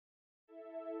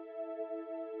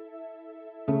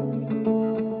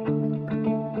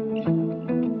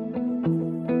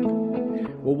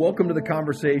Well, welcome to the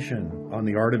conversation on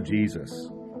the Art of Jesus.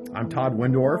 I'm Todd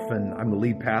Windorf, and I'm the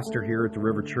lead pastor here at the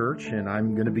River Church, and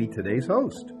I'm going to be today's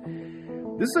host.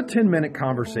 This is a 10-minute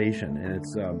conversation, and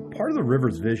it's part of the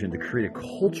River's vision to create a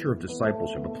culture of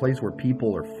discipleship, a place where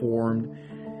people are formed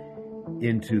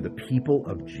into the people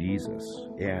of Jesus.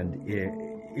 And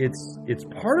it's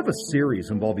part of a series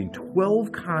involving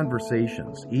 12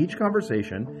 conversations. Each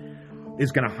conversation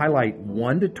is going to highlight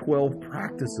 1 to 12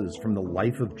 practices from the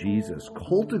life of Jesus,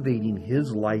 cultivating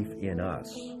his life in us.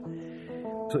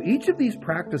 So each of these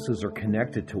practices are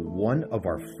connected to one of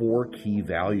our 4 key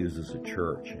values as a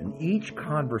church, and each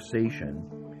conversation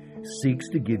seeks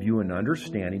to give you an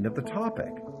understanding of the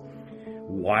topic,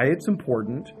 why it's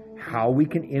important, how we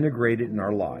can integrate it in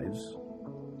our lives.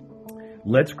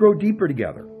 Let's grow deeper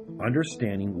together,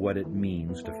 understanding what it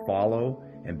means to follow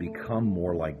and become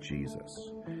more like Jesus.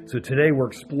 So today we're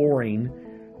exploring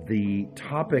the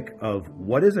topic of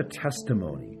what is a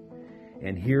testimony,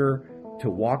 and here to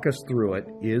walk us through it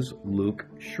is Luke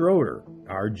Schroeder,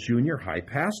 our junior high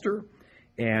pastor.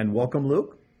 And welcome,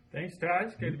 Luke. Thanks, Todd.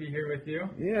 It's good to be here with you.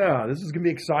 Yeah, this is going to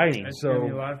be exciting. It's going to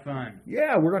be a lot of fun.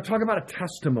 Yeah, we're going to talk about a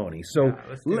testimony. So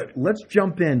let's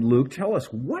jump in, Luke. Tell us,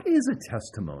 what is a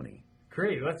testimony?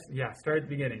 Great. Let's start at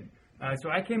the beginning.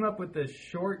 So I came up with a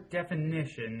short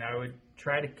definition that I would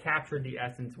try to capture the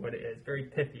essence of what it is, very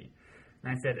pithy.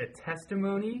 And I said, a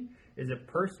testimony is a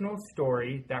personal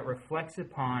story that reflects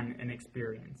upon an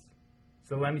experience.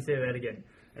 So let me say that again.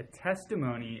 A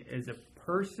testimony is a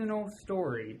personal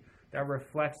story that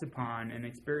reflects upon an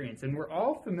experience. And we're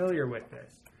all familiar with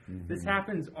this. Mm-hmm. This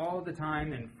happens all the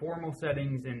time in formal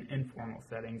settings and informal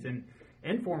settings. And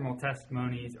informal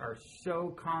testimonies are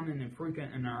so common and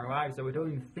frequent in our lives that we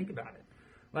don't even think about it.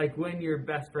 Like when your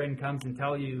best friend comes and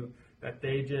tells you that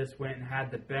they just went and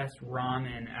had the best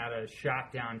ramen at a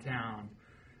shop downtown,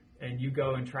 and you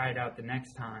go and try it out the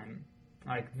next time.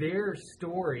 Like their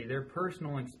story, their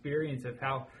personal experience of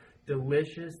how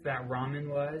delicious that ramen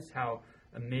was, how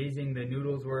amazing the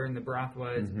noodles were and the broth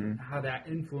was, how that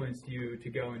influenced you to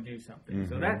go and do something.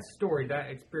 So that story, that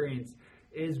experience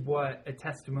is what a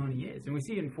testimony is. And we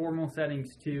see it in formal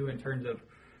settings too, in terms of,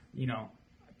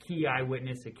 key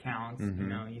eyewitness accounts.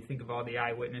 You think of all the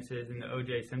eyewitnesses in the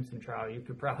O.J. Simpson trial, you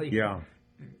could probably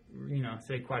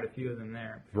say quite a few of them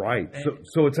there. Right. And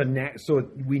so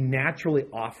we naturally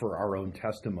offer our own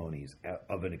testimonies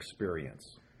of an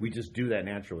experience. We just do that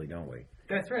naturally, don't we?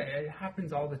 That's right. It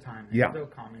happens all the time. It's so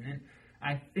common. And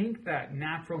I think that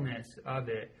naturalness of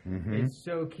it is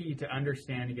so key to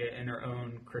understanding it in our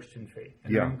own Christian faith,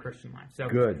 in our own Christian life. So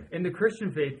in the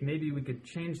Christian faith, maybe we could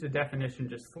change the definition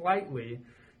just slightly,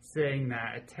 saying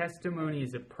that a testimony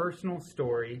is a personal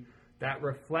story that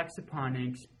reflects upon an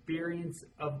experience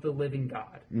of the living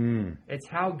God. It's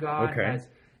how God has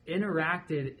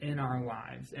interacted in our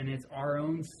lives, and it's our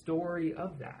own story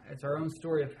of that. It's our own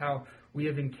story of how we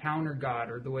have encountered God,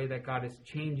 or the way that God is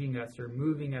changing us or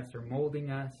moving us or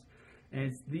molding us. And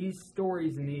it's these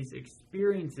stories and these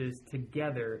experiences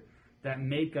together that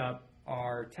make up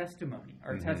our testimony.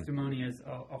 Our testimony is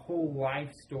a whole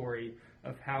life story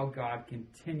of how God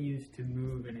continues to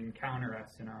move and encounter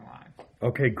us in our lives.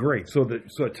 Okay, great. So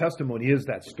a testimony is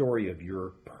that story of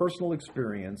your personal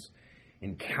experience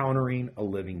encountering a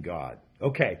living God.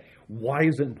 Okay, why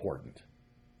is it important?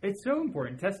 It's so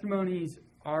important. Testimonies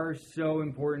are so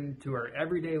important to our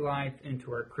everyday life and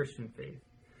to our Christian faith.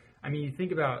 I mean, you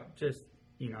think about just,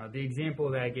 the example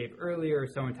that I gave earlier,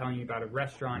 someone telling you about a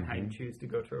restaurant, how you choose to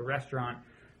go to a restaurant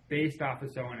based off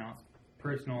of someone else's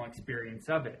personal experience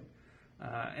of it.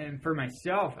 And for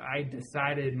myself, I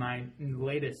decided my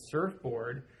latest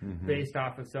surfboard based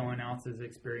off of someone else's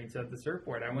experience of the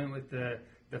surfboard. I went with the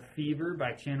Fever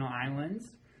by Channel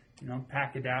Islands,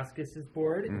 Pakadauskas'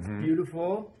 board. It's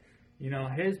beautiful.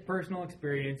 His personal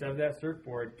experience of that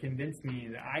surfboard convinced me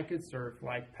that I could surf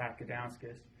like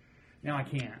Pakadauskas. Now I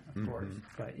can't, of course,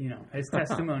 but his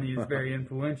testimony is very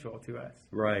influential to us.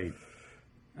 Right.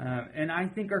 And I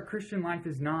think our Christian life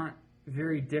is not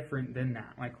very different than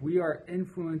that. Like, we are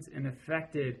influenced and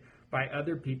affected by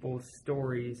other people's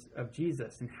stories of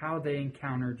Jesus and how they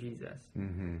encounter Jesus.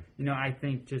 I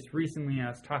think just recently I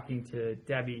was talking to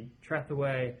Debbie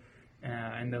Trethaway,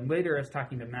 and then later I was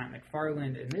talking to Matt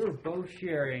McFarland, and they were both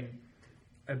sharing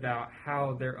about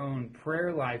how their own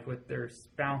prayer life with their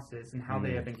spouses and how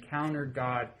they have encountered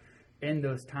God in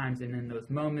those times and in those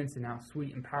moments, and how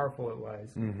sweet and powerful it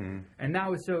was. And that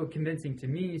was so convincing to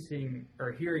me, seeing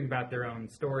or hearing about their own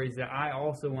stories, that I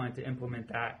also wanted to implement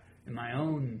that in my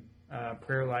own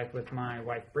prayer life with my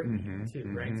wife Brittany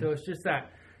too, right? So it's just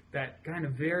that that kind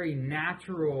of very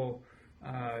natural,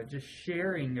 just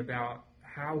sharing about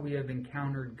how we have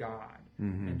encountered God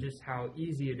and just how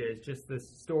easy it is, just this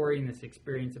story and this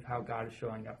experience of how God is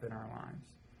showing up in our lives.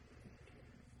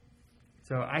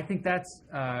 So I think that's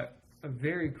a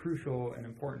very crucial and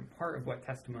important part of what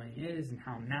testimony is and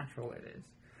how natural it is.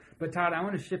 But Todd, I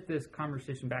want to shift this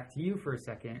conversation back to you for a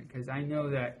second, because I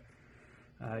know that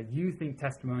you think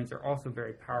testimonies are also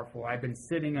very powerful. I've been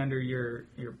sitting under your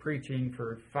preaching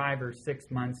for 5 or 6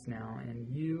 months now, and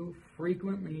you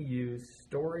frequently use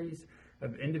stories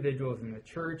of individuals in the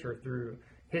church or through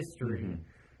history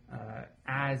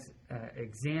as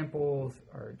examples,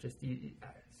 or just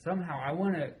somehow I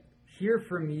want to hear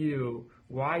from you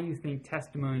why you think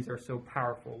testimonies are so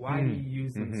powerful. Why do you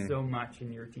use them so much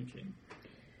in your teaching?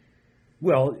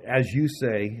 Well, as you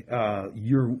say,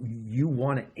 you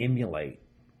want to emulate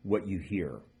what you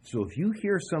hear. So if you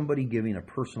hear somebody giving a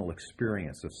personal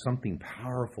experience of something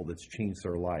powerful that's changed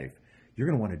their life, you're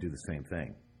going to want to do the same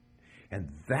thing. And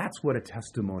that's what a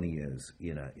testimony is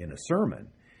in a sermon.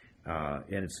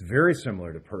 And it's very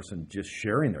similar to a person just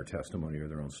sharing their testimony or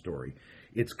their own story.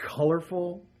 It's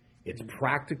colorful, it's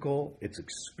practical, it's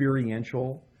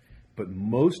experiential, but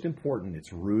most important,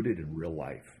 it's rooted in real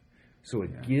life. So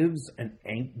it gives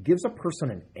a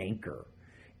person an anchor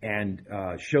and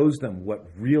shows them what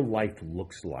real life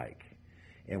looks like.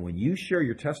 And when you share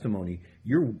your testimony,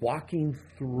 you're walking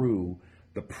through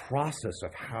the process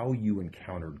of how you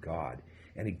encountered God,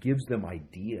 and it gives them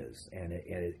ideas, and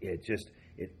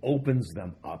it opens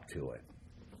them up to it.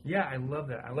 Yeah, I love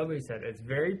that. I love what you said. It's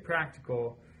very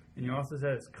practical, and you also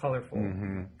said it's colorful,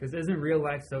 because isn't real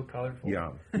life so colorful?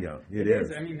 Yeah, it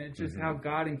is. I mean, it's just how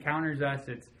God encounters us.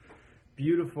 It's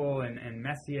beautiful and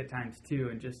messy at times too,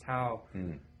 and just how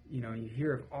you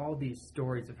hear of all these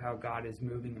stories of how God is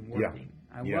moving and working.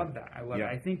 I love that. I love it.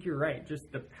 I think you're right.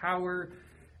 Just the power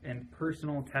and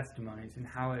personal testimonies and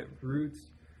how it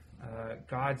roots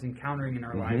God's encountering in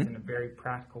our lives in a very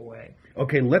practical way.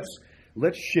 Okay,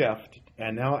 let's shift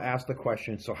and now ask the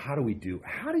question. So how do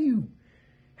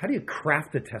you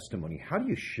craft a testimony? How do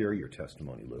you share your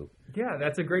testimony, Luke? Yeah,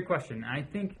 that's a great question. I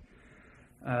think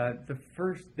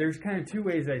there's kind of two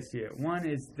ways I see it. One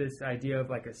is this idea of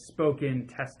like a spoken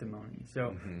testimony.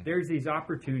 So there's these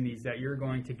opportunities that you're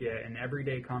going to get in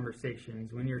everyday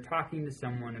conversations when you're talking to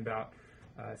someone about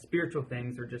spiritual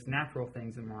things or just natural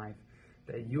things in life,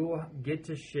 that you'll get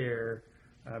to share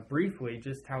briefly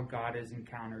just how God has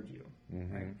encountered you.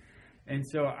 Right? And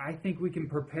so I think we can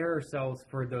prepare ourselves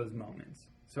for those moments.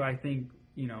 So I think,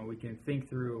 we can think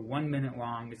through 1 minute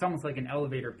long. It's almost like an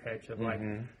elevator pitch of like,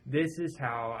 this is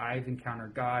how I've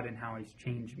encountered God and how he's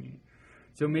changed me.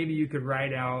 So maybe you could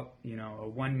write out, a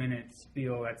 1 minute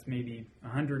spiel that's maybe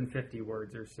 150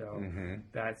 words or so.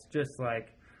 That's just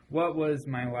like, what was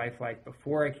my life like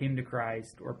before I came to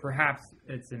Christ? Or perhaps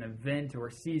it's an event or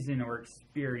season or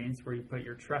experience where you put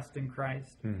your trust in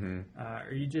Christ.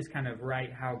 Or you just kind of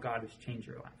write how God has changed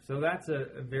your life. So that's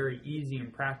a very easy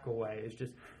and practical way, is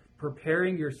just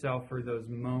preparing yourself for those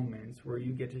moments where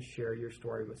you get to share your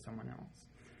story with someone else.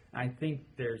 I think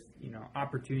there's,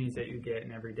 opportunities that you get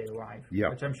in everyday life,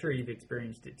 which I'm sure you've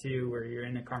experienced it too, where you're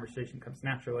in a conversation comes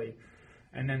naturally.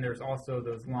 And then there's also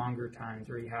those longer times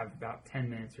where you have about 10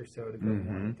 minutes or so to go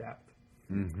more in depth.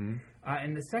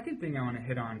 And the second thing I want to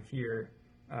hit on here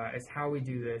is how we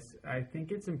do this. I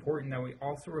think it's important that we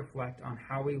also reflect on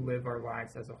how we live our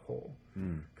lives as a whole.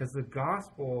 Because the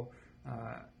gospel,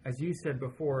 as you said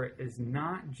before, is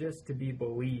not just to be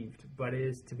believed, but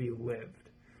is to be lived.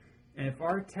 And if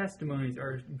our testimonies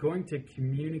are going to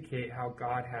communicate how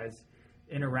God has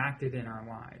interacted in our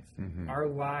lives, our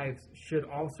lives should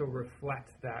also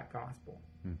reflect that gospel.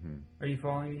 Are you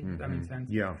following me? Does that make sense?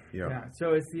 Yeah.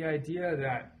 So it's the idea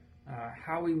that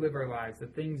how we live our lives, the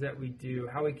things that we do,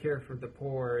 how we care for the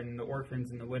poor and the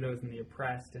orphans and the widows and the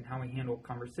oppressed, and how we handle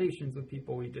conversations with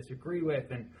people we disagree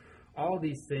with, and all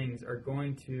these things are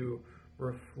going to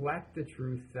reflect the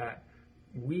truth that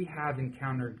we have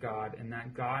encountered God and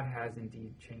that God has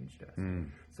indeed changed us.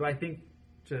 So I think,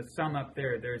 to sum up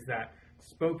there's that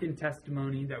spoken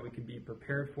testimony that we could be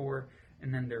prepared for,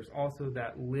 and then there's also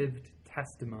that lived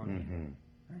testimony.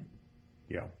 Right?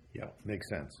 Yeah, makes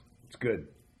sense. It's good.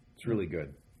 It's really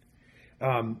good.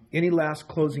 Any last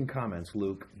closing comments,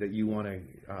 Luke, that you want to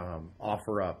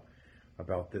offer up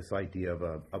about this idea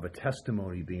of a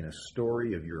testimony being a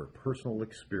story of your personal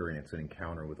experience and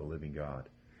encounter with the living God?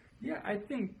 Yeah, I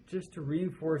think just to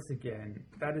reinforce again,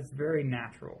 that is very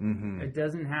natural. It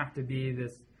doesn't have to be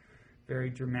this very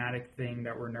dramatic thing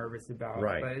that we're nervous about,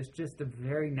 but it's just a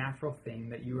very natural thing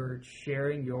that you are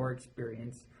sharing your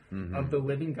experience of the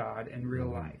living God in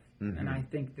real life. And I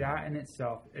think that in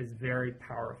itself is very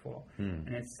powerful.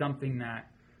 And it's something that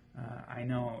I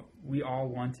know we all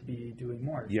want to be doing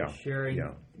more. So sharing,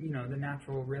 the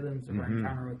natural rhythms of our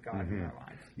encounter with God in our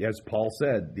lives. Yes, Paul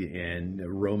said in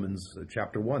Romans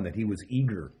chapter 1 that he was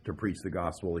eager to preach the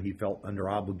gospel. He felt under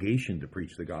obligation to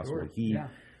preach the gospel. Sure. He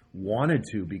wanted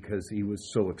to because he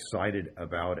was so excited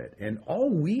about it. And all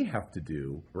we have to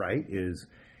do, right, is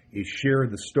share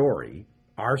the story,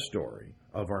 our story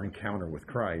of our encounter with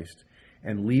Christ,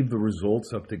 and leave the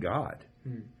results up to God.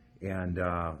 And,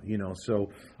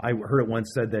 so I heard it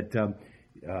once said that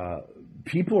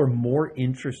people are more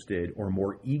interested or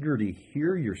more eager to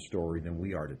hear your story than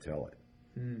we are to tell it.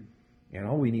 And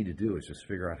all we need to do is just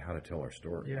figure out how to tell our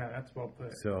story. Yeah, that's well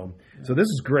put. So this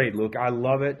is great, Luke. I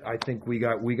love it. I think we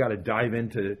got to dive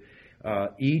into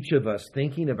each of us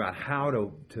thinking about how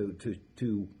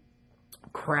to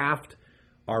craft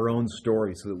our own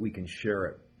story so that we can share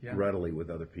it readily with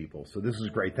other people. So this is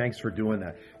great. Thanks for doing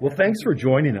that. Well, thanks for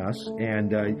joining us.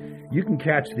 And you can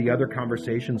catch the other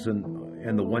conversations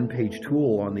and the one-page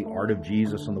tool on the Art of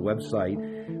Jesus on the website,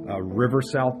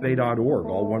 riversouthbay.org,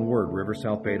 all one word,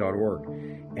 riversouthbay.org.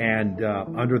 And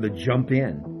under the Jump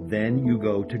In, then you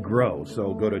go to Grow.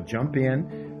 So go to Jump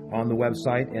In on the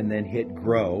website and then hit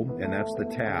Grow, and that's the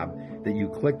tab that you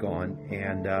click on,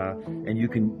 and you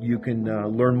can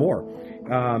learn more.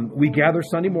 We gather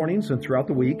Sunday mornings and throughout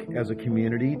the week as a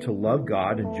community to love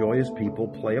God, enjoy His people,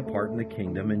 play a part in the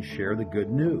kingdom, and share the good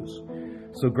news.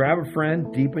 So grab a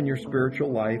friend, deepen your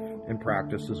spiritual life, and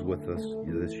practices with us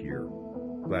this year.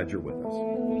 Glad you're with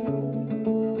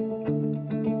us.